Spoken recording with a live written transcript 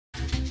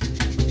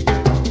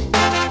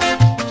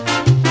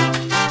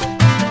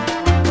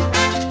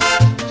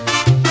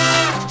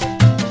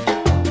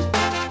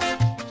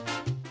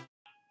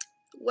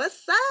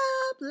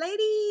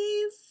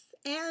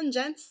and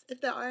gents,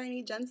 if there are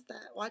any gents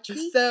that watch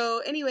me. So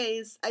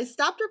anyways, I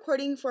stopped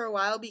recording for a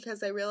while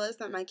because I realized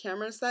that my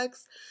camera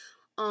sucks.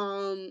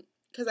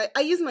 Because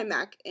I use my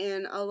Mac,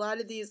 and a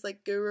lot of these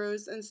like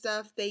gurus and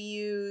stuff, they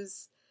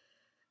use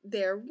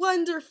their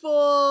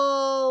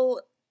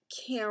wonderful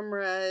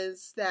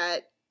cameras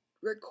that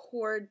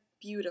record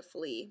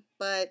beautifully,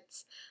 but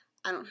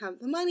I don't have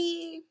the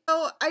money.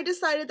 So I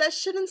decided that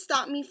shouldn't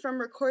stop me from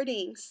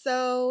recording.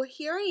 So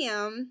here I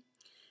am.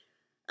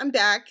 I'm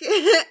back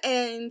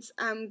and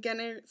I'm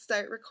gonna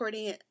start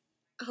recording it,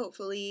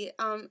 hopefully.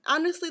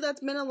 Honestly, that's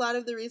been a lot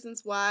of the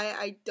reasons why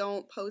I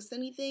don't post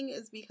anything,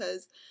 is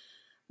because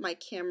my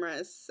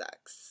camera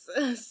sucks.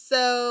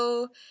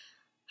 So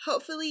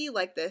hopefully you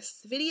like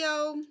this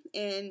video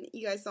and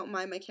you guys don't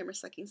mind my camera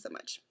sucking so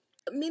much.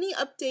 A mini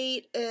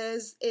update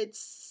is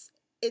it's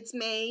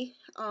May,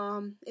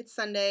 it's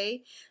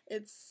Sunday,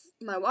 it's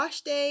my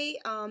wash day.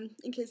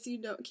 In case you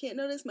can't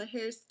notice, my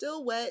hair is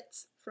still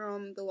wet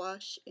from the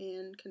wash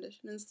and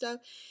condition and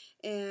stuff.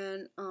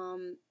 And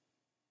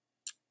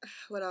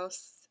what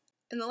else?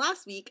 In the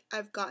last week,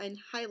 I've gotten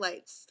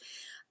highlights.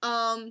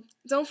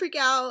 Don't freak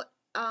out.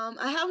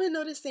 I haven't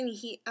noticed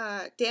any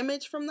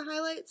damage from the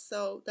highlights,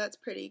 so that's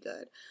pretty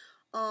good.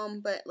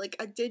 But like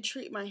I did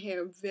treat my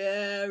hair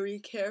very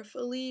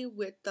carefully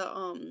with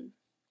the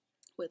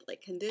with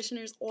like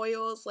conditioners,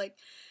 oils. Like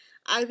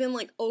I've been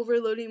like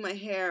overloading my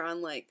hair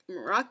on like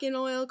Moroccan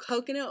oil,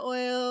 coconut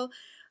oil,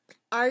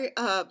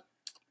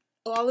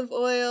 olive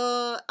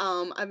oil.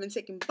 I've been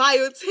taking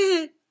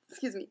biotin.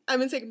 Excuse me. I've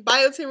been taking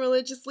biotin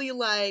religiously.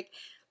 Like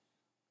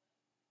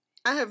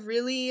I have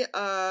really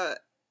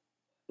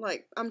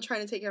like I'm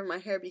trying to take care of my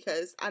hair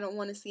because I don't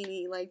want to see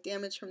any like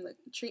damage from the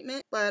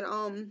treatment. But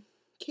in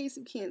case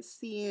you can't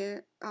see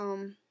it,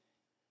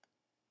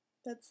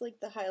 that's like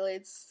the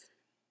highlights.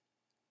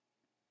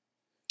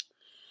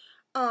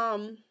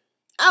 Oh,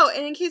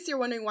 and in case you're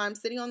wondering why I'm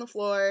sitting on the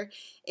floor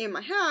in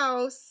my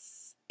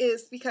house,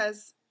 is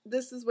because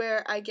this is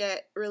where I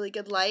get really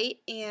good light,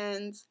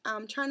 and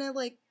I'm trying to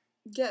like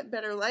get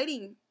better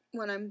lighting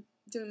when I'm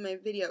doing my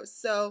videos.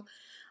 So,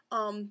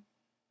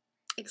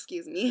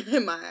 excuse me,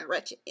 my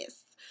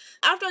wretchedness.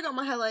 After I got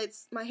my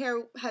highlights, my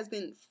hair has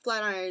been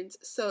flat ironed.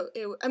 So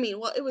it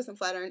wasn't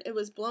flat ironed. It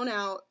was blown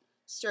out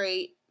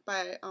straight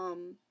by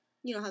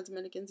you know how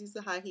Dominicans use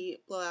the high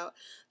heat blowout.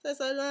 So I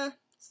said,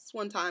 it's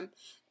one time,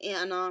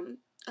 and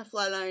I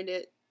flat ironed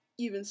it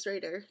even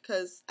straighter,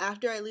 because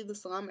after I leave the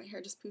salon, my hair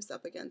just poofs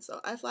up again.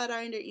 So I flat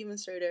ironed it even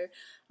straighter.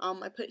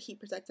 I put heat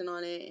protectant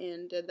on it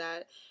and did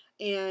that,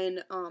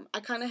 and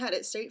I kind of had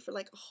it straight for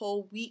like a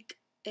whole week.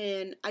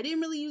 And I didn't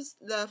really use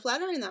the flat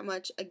iron that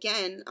much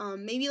again,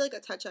 maybe like a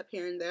touch up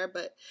here and there,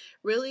 but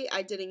really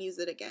I didn't use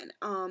it again.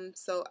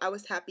 So I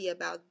was happy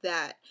about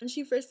that. When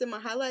she first did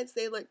my highlights,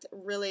 they looked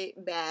really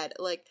bad,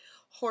 like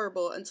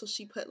horrible, until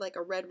she put like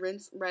a red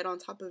rinse right on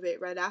top of it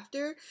right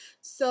after.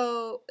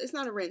 So it's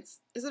not a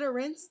rinse. Is it a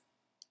rinse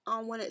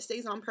when it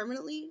stays on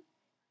permanently?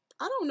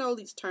 I don't know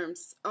these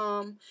terms,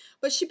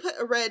 but she put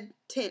a red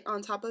tint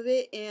on top of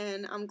it,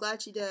 and I'm glad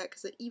she did that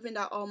because it evened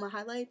out all my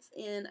highlights,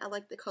 and I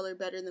like the color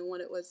better than what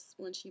it was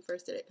when she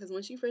first did it, because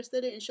when she first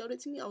did it and showed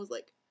it to me, I was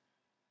like,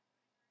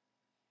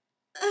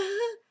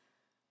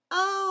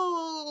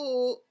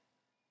 oh,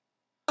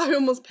 I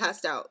almost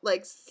passed out,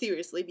 like,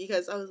 seriously,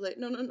 because I was like,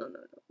 no,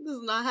 this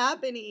is not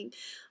happening,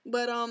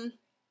 but,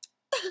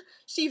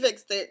 she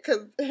fixed it,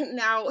 because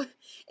now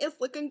it's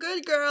looking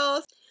good,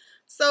 girls.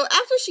 So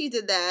after she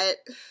did that,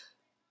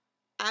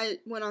 I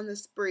went on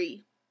this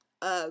spree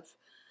of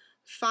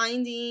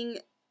finding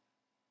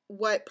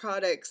what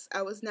products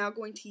I was now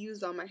going to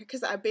use on my hair,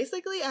 because I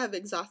have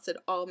exhausted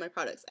all of my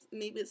products.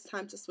 Maybe it's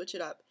time to switch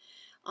it up.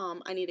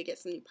 I need to get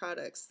some new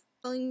products.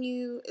 I'm telling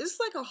you, it's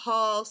like a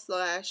haul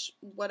slash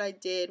what I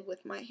did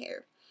with my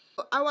hair.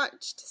 I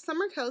watched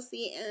Summer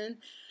Kelsey and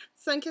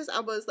Sunkissed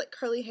Alba's like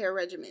curly hair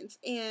regimens,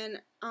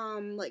 and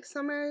like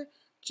Summer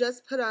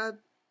just put up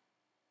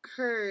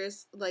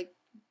hers, like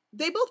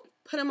they both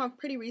put them up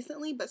pretty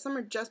recently, but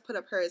Summer just put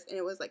up hers, and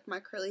it was like my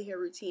curly hair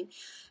routine.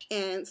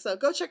 And so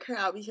go check her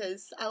out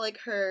because I like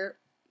her.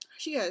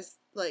 She has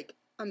like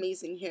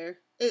amazing hair.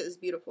 It is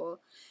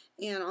beautiful.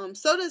 And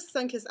so does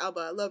Sunkissed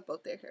Alba. I love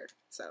both their hair.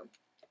 So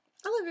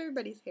I love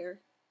everybody's hair.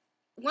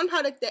 One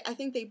product that I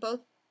think they both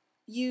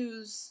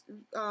use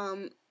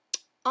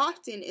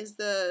often is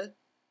the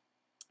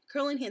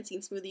Curl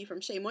Enhancing Smoothie from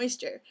Shea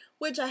Moisture,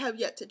 which I have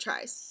yet to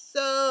try.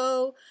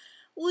 So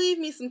leave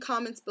me some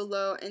comments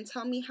below and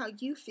tell me how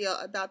you feel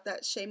about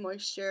that Shea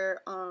Moisture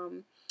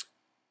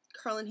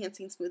Curl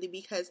Enhancing Smoothie,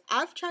 because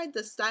I've tried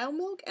the Style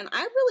Milk and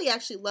I really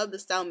actually love the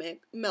Style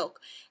Milk.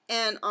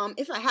 And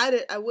if I had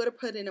it, I would have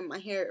put it in my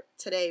hair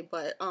today,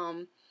 but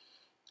I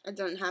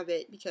don't have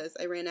it because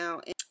I ran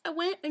out. And I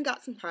went and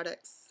got some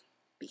products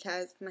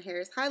because my hair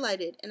is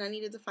highlighted and I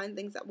needed to find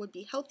things that would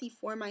be healthy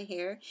for my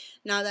hair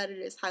now that it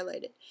is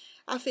highlighted.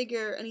 I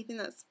figure anything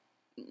that's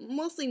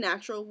mostly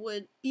natural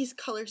would be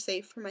color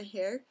safe for my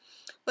hair,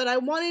 but I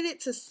wanted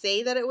it to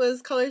say that it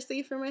was color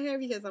safe for my hair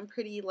because I'm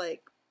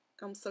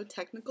so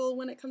technical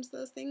when it comes to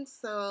those things.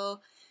 So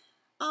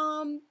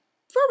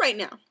for right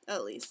now,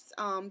 at least,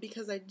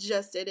 because I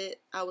just did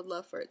it. I would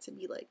love for it to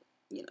be like,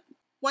 you know.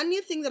 One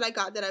new thing that I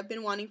got that I've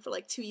been wanting for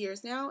like 2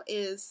 years now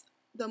is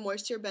the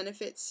Moisture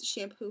Benefits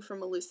shampoo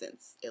from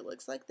Elucence. It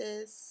looks like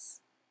this.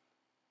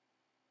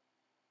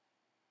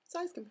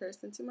 Size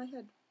comparison to my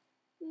head.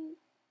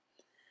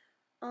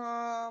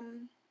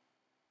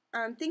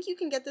 I think you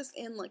can get this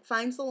in like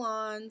fine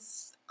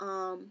salons,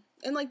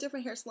 in like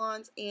different hair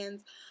salons,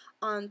 and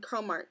on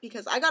Curl Mart,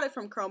 because I got it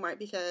from Curl Mart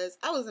because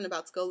I wasn't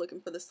about to go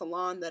looking for the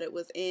salon that it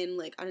was in.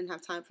 Like, I didn't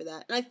have time for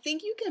that. And I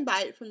think you can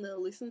buy it from the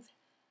Elucence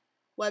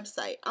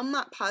website. I'm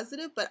not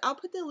positive, but I'll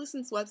put the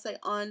Elucence website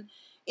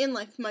in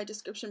like my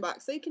description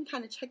box so you can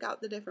kind of check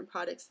out the different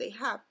products they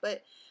have.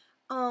 But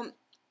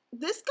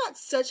this got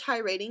such high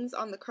ratings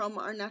on the Curl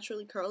Mart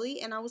Naturally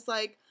Curly, and I was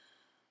like,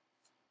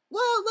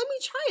 well, let me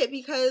try it,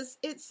 because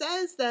it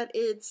says that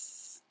it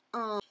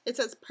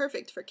says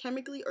perfect for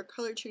chemically or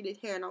color treated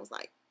hair, and I was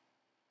like,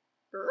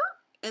 "Grr?"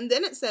 And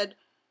then it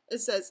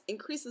says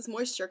increases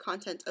moisture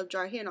content of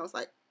dry hair, and I was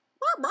like,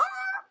 "Bah, bah."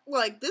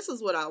 Like, this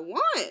is what I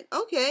want,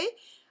 okay.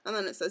 And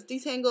then it says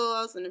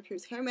detangles and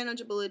improves hair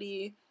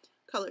manageability,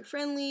 color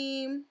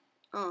friendly,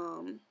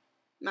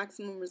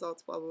 maximum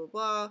results, blah blah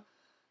blah,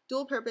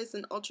 dual purpose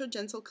and ultra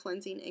gentle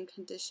cleansing and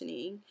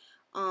conditioning.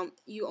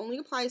 You only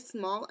apply a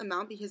small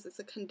amount because it's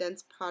a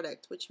condensed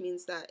product, which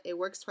means that it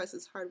works twice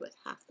as hard with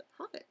half the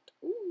product.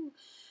 Ooh.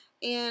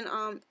 And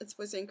it's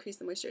supposed to increase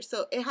the moisture.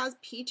 So it has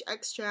peach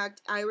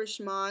extract,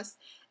 Irish moss,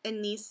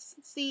 anise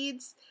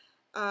seeds,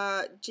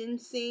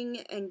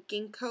 ginseng, and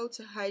ginkgo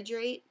to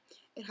hydrate.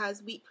 It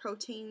has wheat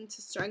protein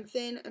to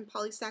strengthen, and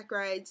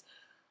polysaccharides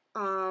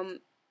to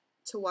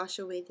wash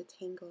away the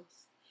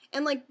tangles.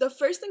 And like the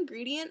first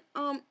ingredient,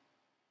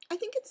 I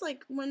think it's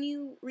like when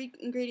you read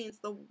ingredients,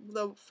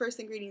 the first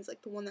ingredient is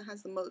like the one that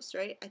has the most,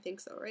 right? I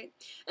think so, right?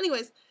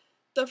 Anyways,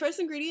 the first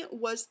ingredient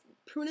was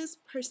Prunus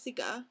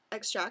persica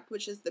extract,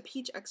 which is the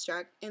peach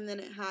extract, and then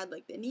it had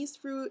like the anise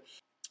fruit.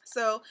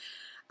 So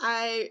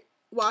I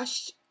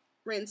washed,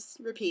 rinse,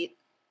 repeat,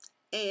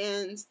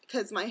 and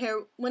because my hair,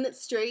 when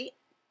it's straight,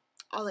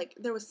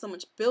 there was so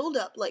much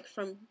buildup, like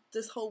from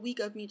this whole week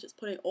of me just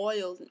putting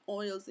oils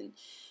and,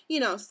 you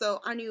know,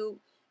 so I knew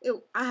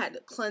I had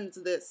to cleanse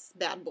this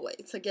bad boy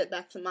to get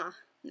back to my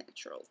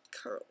natural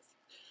curls.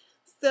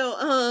 So,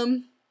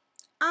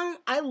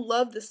 I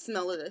love the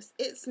smell of this.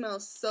 It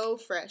smells so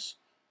fresh,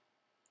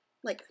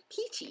 like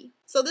peachy.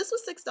 So this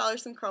was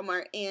 $6 from Curl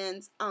Mart,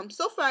 and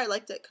so far I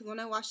liked it because when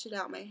I washed it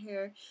out, my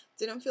hair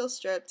didn't feel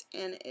stripped,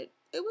 and it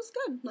was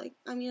good. Like,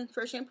 I mean,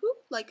 for shampoo,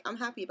 like, I'm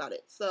happy about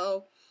it.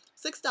 So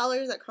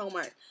 $6 at Curl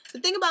Mart. The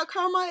thing about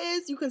Curl Mart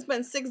is you can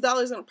spend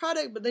 $6 on a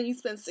product, but then you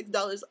spend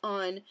 $6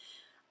 on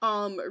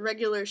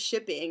regular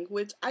shipping,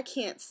 which I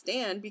can't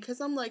stand, because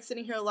I'm like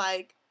sitting here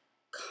like,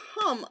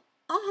 come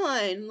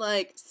on,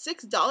 like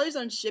 $6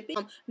 on shipping.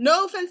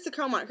 No offense to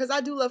Curl Mart, because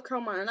I do love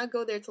Curl Mart and I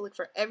go there to look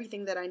for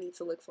everything that I need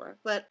to look for.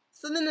 But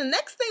so then the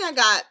next thing I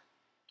got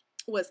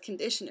was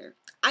conditioner.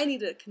 I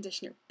needed a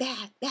conditioner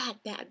bad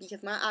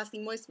because my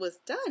Aussie Moist was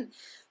done.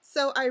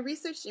 So I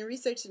researched and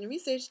researched and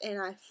researched, and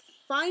I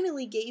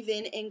finally gave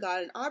in and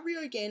got an Aubrey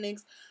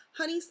Organics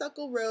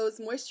Honeysuckle Rose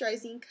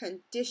Moisturizing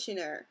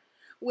Conditioner,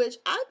 which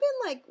I've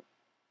been like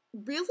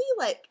really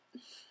like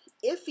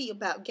iffy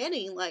about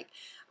getting. Like,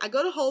 I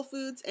go to Whole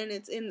Foods and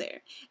it's in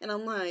there, and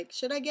I'm like,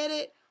 should I get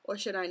it or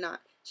should I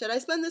not? Should I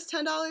spend this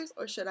 $10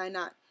 or should I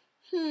not?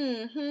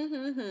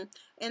 And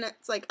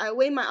it's like I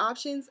weigh my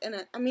options,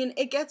 and I mean,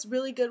 it gets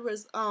really good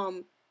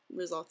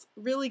results,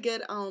 really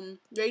good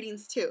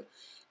ratings too.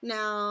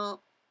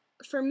 Now,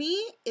 for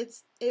me,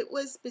 it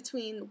was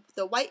between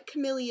the White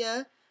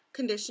Camellia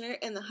conditioner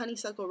and the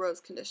Honeysuckle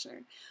Rose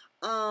conditioner.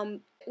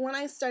 When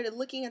I started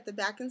looking at the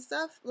back and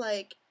stuff,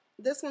 like,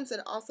 this one said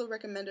also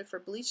recommended for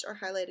bleached or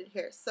highlighted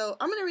hair. So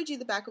I'm going to read you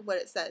the back of what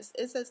it says.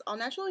 It says, all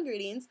natural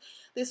ingredients,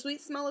 the sweet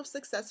smell of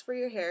success for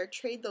your hair.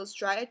 Trade those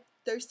dry,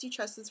 thirsty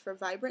tresses for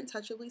vibrant,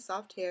 touchably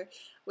soft hair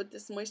with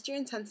this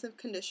moisture-intensive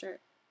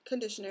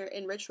conditioner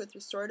enriched with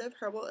restorative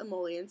herbal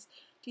emollients,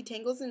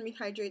 detangles and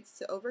rehydrates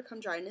to overcome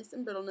dryness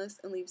and brittleness,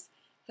 and leaves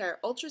hair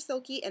ultra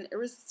silky and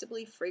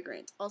irresistibly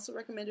fragrant. Also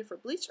recommended for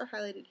bleached or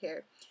highlighted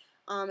hair.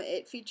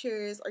 It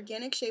features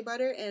organic shea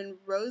butter and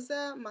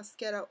rosa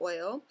mosqueta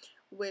oil,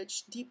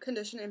 which deep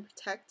condition and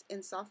protect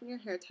and soften your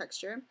hair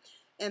texture,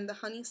 and the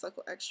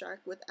honeysuckle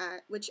extract,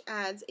 which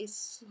adds a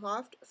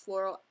soft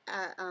floral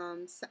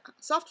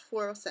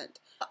scent.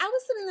 I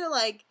was sitting there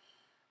like,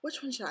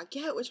 which one should I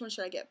get? Which one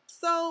should I get?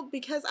 So,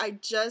 because I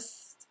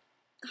just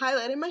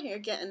highlighted my hair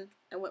again,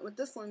 I went with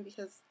this one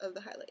because of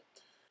the highlight.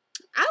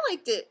 I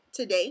liked it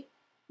today.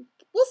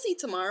 We'll see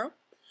tomorrow.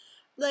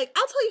 Like,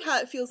 I'll tell you how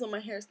it feels when my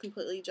hair is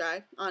completely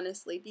dry,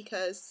 honestly,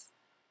 because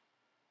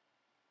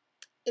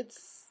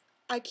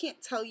I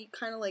can't tell you,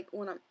 kind of like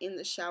when I'm in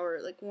the shower,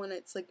 like when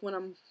it's like when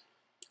I'm,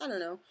 I don't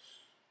know,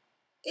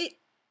 it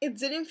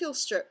didn't feel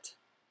stripped,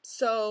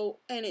 so,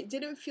 and it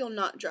didn't feel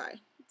not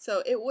dry,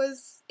 so it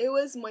was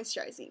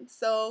moisturizing.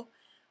 So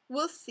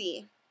we'll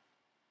see.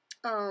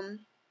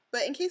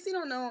 But in case you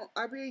don't know,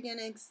 Aubrey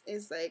Organics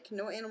is like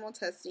no animal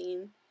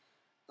testing.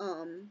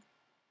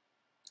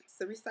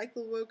 a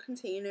recyclable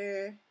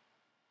container.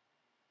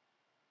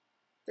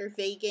 They're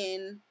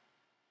vegan.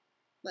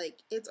 Like,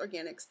 it's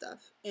organic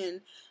stuff.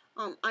 And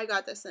I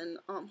got this in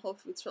Whole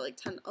Foods for like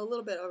a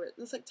little bit over,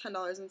 it's like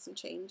 $10 and some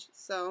change.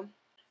 So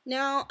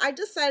now I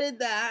decided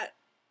that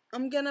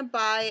I'm gonna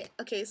buy,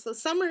 okay, so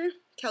Summer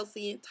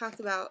Kelsey talked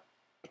about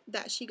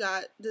that she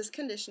got this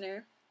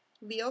conditioner,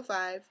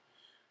 VO5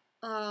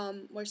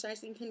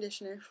 moisturizing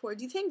conditioner for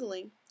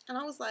detangling. And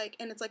I was like,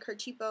 and it's like her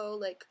cheapo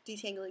like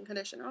detangling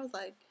conditioner. I was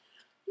like,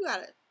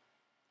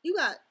 you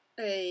got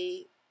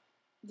a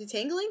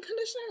detangling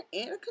conditioner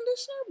and a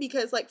conditioner?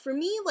 Because like for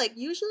me, like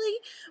usually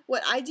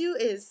what I do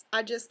is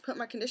I just put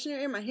my conditioner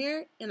in my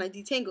hair and I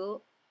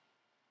detangle.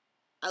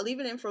 I leave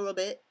it in for a little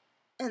bit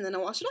and then I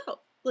wash it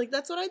out. Like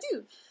that's what I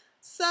do.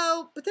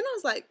 So, but then I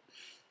was like,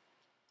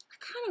 I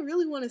kind of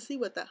really want to see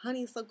what the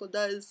Honeysuckle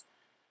does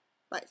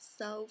by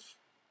itself,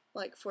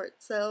 like for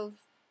itself,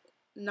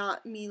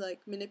 not me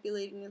like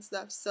manipulating and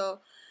stuff.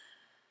 So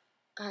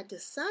I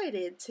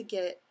decided to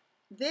get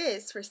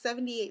this for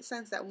 78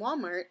 cents at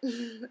Walmart,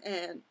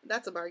 and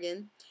that's a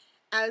bargain,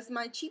 as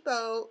my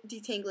cheapo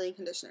detangling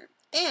conditioner.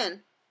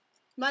 And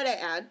might I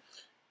add,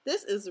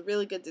 this is a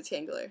really good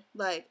detangler.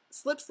 Like,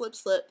 slip, slip,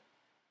 slip.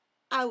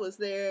 I was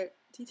there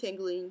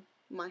detangling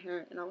my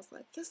hair, and I was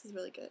like, this is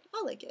really good.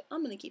 I like it.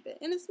 I'm going to keep it.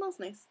 And it smells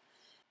nice.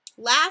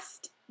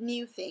 Last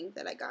new thing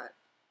that I got.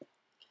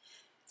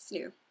 It's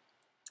new.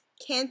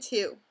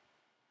 Cantu.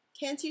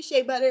 Cantu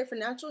Shea Butter for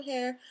natural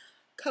hair.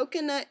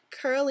 Coconut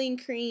curling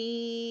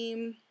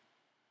cream.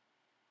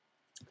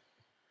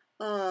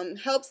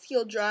 Helps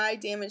heal dry,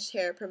 damaged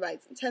hair.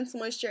 Provides intense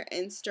moisture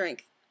and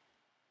strength.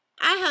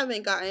 I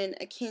haven't gotten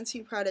a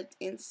Cantu product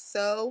in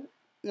so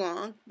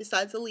long,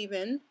 besides the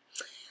leave-in.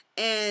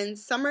 And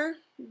Summer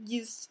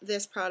used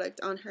this product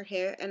on her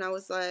hair, and I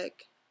was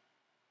like,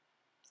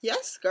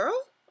 yes, girl,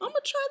 I'm gonna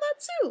try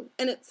that too.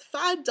 And it's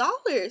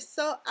 $5.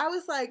 So I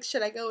was like,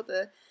 should I go with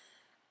the,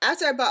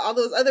 after I bought all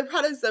those other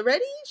products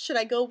already, should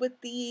I go with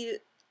the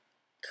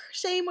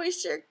Shea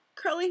Moisture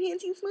Curl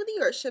Enhancing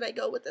Smoothie, or should I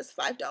go with this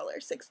 $5,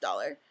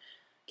 $6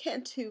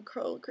 Cantu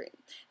Curl Cream?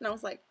 And I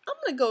was like, I'm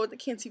gonna go with the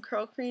Cantu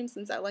Curl Cream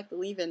since I like the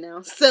leave-in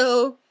now.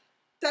 So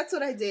that's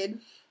what I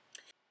did.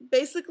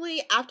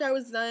 Basically, after I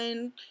was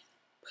done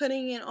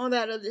putting in all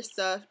that other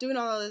stuff, doing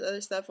all this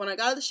other stuff, when I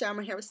got out of the shower,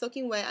 my hair was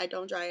soaking wet. I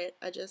don't dry it.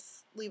 I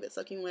just leave it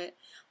soaking wet.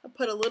 I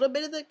put a little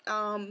bit of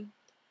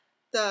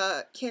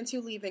the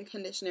Cantu leave-in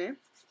conditioner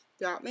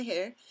throughout my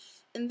hair.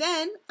 And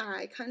then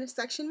I kind of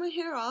sectioned my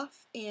hair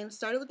off and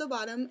started with the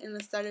bottom, and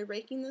I started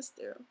raking this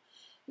through.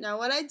 Now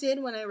what I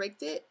did when I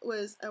raked it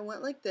was I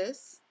went like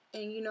this,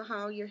 and you know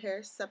how your hair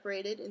is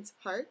separated into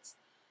parts?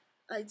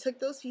 I took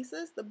those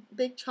pieces, the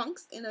big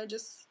chunks, and I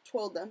just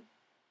twirled them.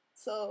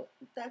 So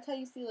that's how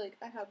you see, like,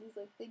 I have these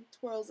like big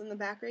twirls in the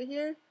back right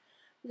here,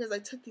 because I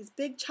took these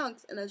big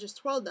chunks and I just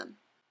twirled them.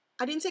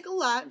 I didn't take a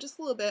lot, just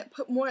a little bit.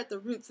 Put more at the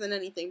roots than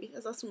anything,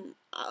 because that's some,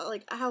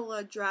 like, I have a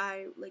lot of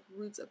dry, like,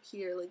 roots up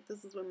here. Like,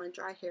 this is where my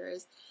dry hair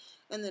is.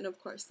 And then, of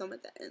course, some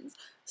at the ends.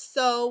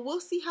 So, we'll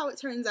see how it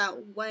turns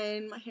out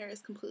when my hair is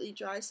completely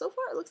dry. So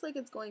far, it looks like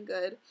it's going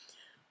good.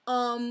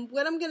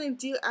 What I'm going to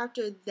do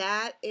after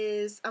that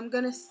is I'm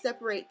going to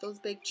separate those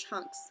big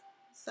chunks.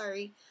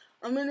 Sorry.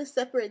 I'm going to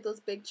separate those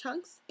big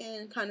chunks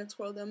and kind of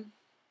twirl them.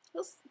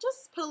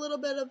 Just put a little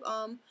bit of,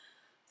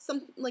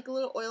 like a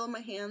little oil on my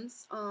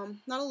hands,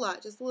 not a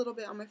lot, just a little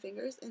bit on my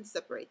fingers, and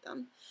separate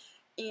them,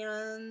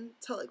 and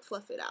to like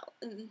fluff it out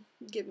and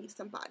give me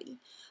some body.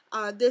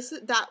 That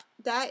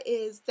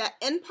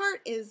end part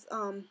is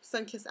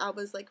Sunkissed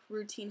Alba's like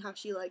routine, how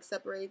she like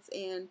separates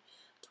and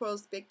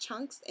twirls big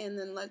chunks and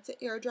then lets it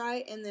air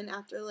dry, and then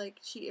after like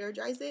she air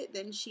dries it,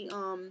 then she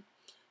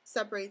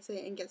separates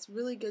it and gets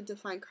really good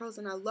defined curls,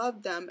 and I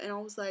love them. And I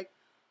was like,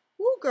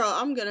 ooh, girl,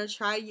 I'm gonna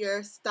try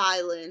your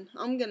styling.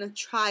 I'm gonna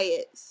try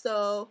it.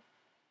 So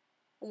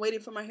I'm waiting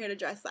for my hair to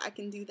dry so I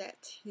can do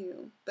that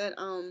too. But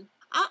I'm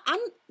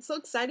so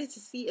excited to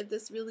see if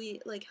this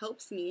really like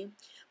helps me.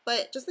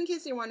 But just in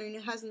case you're wondering,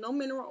 it has no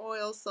mineral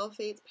oils,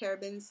 sulfates,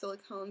 parabens,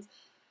 silicones,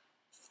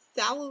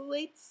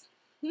 phthalates,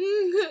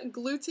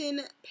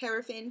 gluten,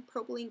 paraffin,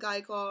 propylene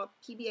glycol,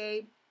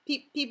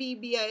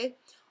 PBBA,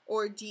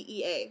 or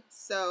DEA.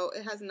 So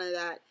it has none of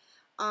that.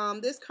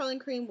 This curling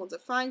cream will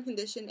define,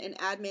 condition, and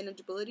add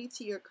manageability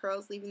to your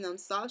curls, leaving them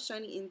soft,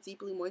 shiny, and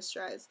deeply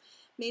moisturized.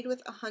 Made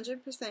with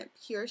 100%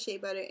 pure shea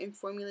butter and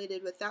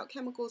formulated without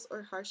chemicals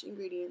or harsh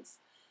ingredients.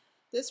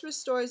 This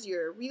restores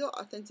your real,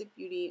 authentic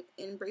beauty.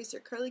 Embrace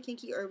your curly,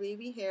 kinky, or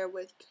wavy hair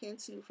with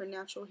Cantu for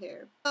natural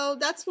hair. So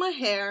that's my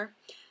hair.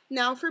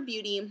 Now for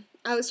beauty.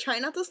 I was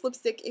trying out this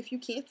lipstick. If you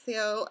can't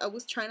tell, I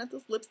was trying out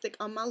this lipstick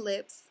on my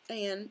lips,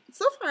 and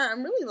so far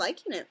I'm really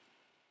liking it.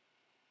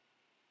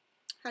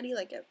 How do you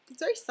like it? It's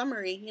very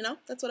summery, you know?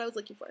 That's what I was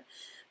looking for.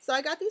 So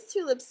I got these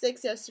two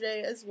lipsticks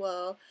yesterday as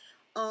well.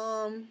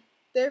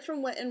 They're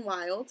from Wet n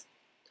Wild.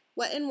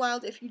 Wet n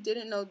Wild, if you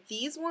didn't know,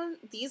 these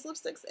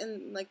lipsticks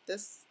in like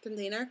this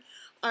container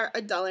are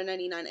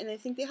 $1.99, and I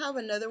think they have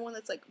another one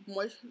that's like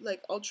more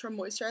like ultra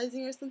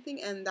moisturizing or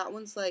something, and that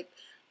one's like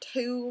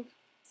 $2.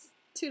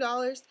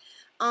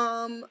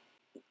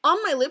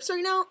 on my lips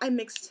right now, I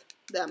mixed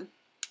them.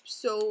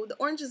 So the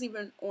orange is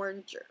even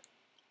oranger.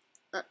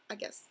 I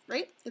guess,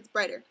 right? It's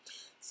brighter.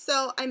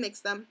 So I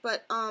mixed them,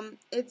 but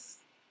it's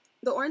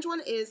the orange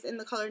one is in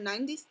the color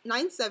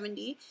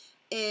 970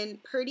 in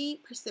Purty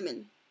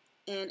Persimmon,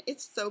 and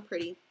it's so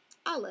pretty.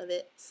 I love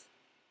it.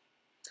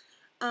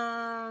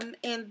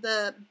 And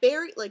the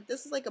berry, like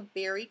this is like a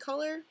berry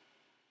color.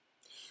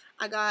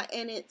 I got,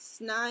 and it's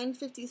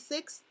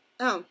 956.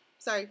 Oh,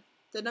 sorry,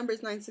 the number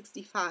is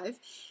 965,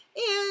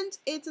 and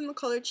it's in the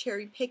color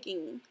cherry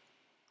picking,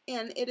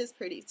 and it is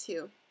pretty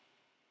too.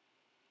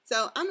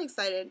 So I'm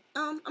excited.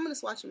 I'm gonna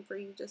swatch them for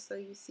you just so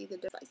you see the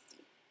difference.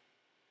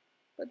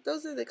 But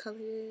those are the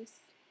colors.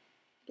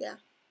 Yeah.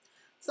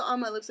 So on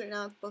my lips right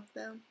now, both of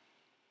them.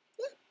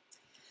 Yeah.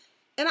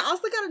 And I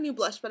also got a new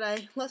blush, but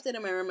I left it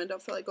in my room and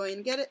don't feel like going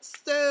to get it.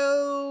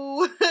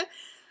 So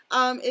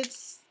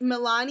it's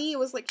Milani. It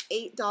was like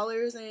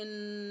 $8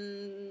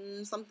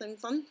 and something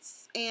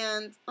cents,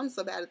 and I'm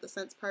so bad at the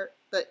cents part,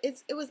 but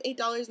it was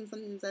 $8 and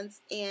something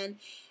cents, and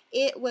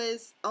it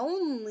was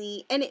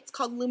only, and it's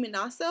called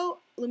Luminoso.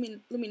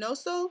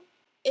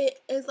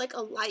 It is like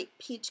a light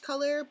peach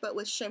color, but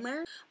with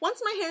shimmer.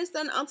 Once my hair is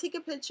done, I'll take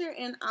a picture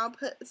and I'll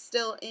put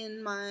still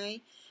in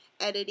my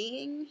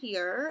editing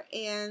here,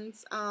 and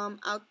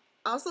I'll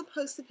also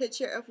post a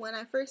picture of when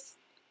I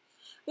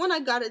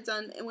got it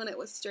done and when it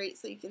was straight,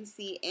 so you can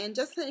see. And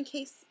just in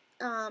case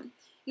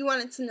you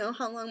wanted to know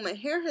how long my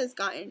hair has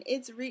gotten,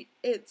 it's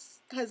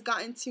has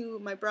gotten to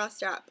my bra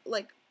strap,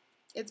 like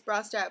it's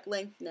bra strap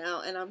length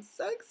now, and I'm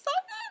so excited.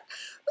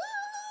 Woo!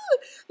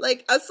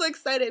 Like, I'm so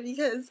excited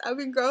because I've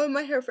been growing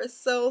my hair for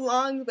so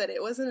long, but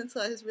it wasn't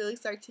until I just really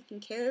started taking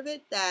care of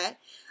it that,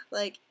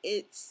 like,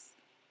 it's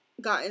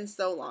gotten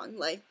so long.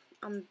 Like,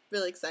 I'm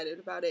really excited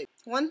about it.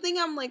 One thing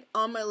I'm like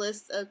on my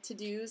list of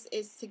to-dos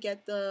is to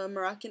get the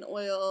Moroccan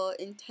Oil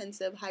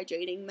Intensive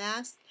Hydrating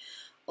Mask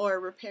or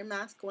Repair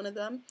Mask, one of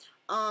them.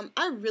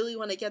 I really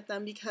want to get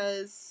them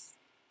because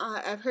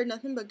I've heard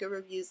nothing but good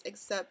reviews,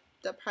 except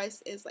the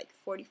price is like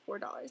 $44.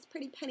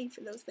 Pretty penny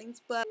for those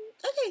things. But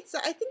okay, so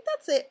I think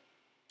that's it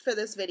for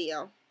this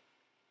video.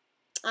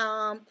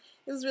 It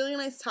was really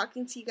nice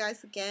talking to you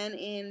guys again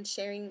and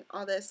sharing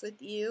all this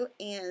with you,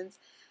 and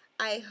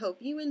I hope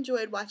you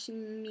enjoyed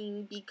watching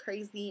me be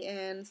crazy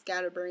and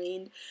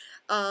scatterbrained.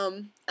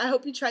 I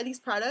hope you try these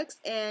products,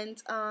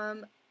 and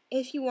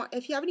if you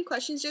have any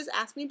questions, just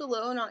ask me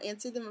below and I'll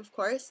answer them, of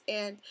course.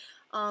 And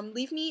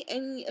leave me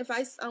any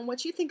advice on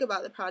what you think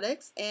about the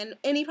products and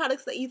any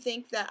products that you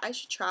think that I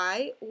should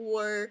try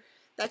or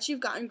that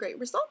you've gotten great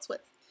results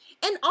with.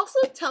 And also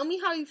tell me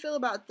how you feel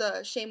about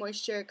the Shea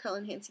Moisture Curl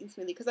Enhancing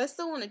Smoothie, because I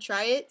still want to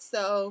try it,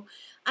 so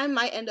I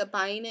might end up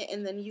buying it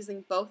and then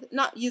using both,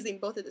 not using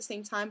both at the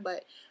same time,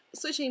 but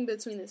switching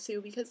between the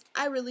two because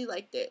I really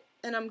liked it.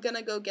 And I'm going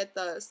to go get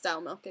the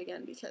Style Milk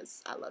again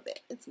because I love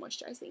it. It's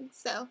moisturizing.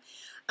 So,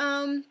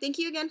 thank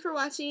you again for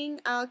watching.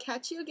 I'll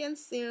catch you again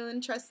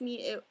soon. Trust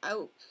me,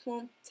 I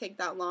won't take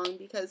that long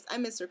because I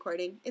miss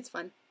recording. It's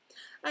fun.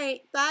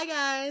 Alright, bye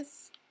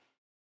guys.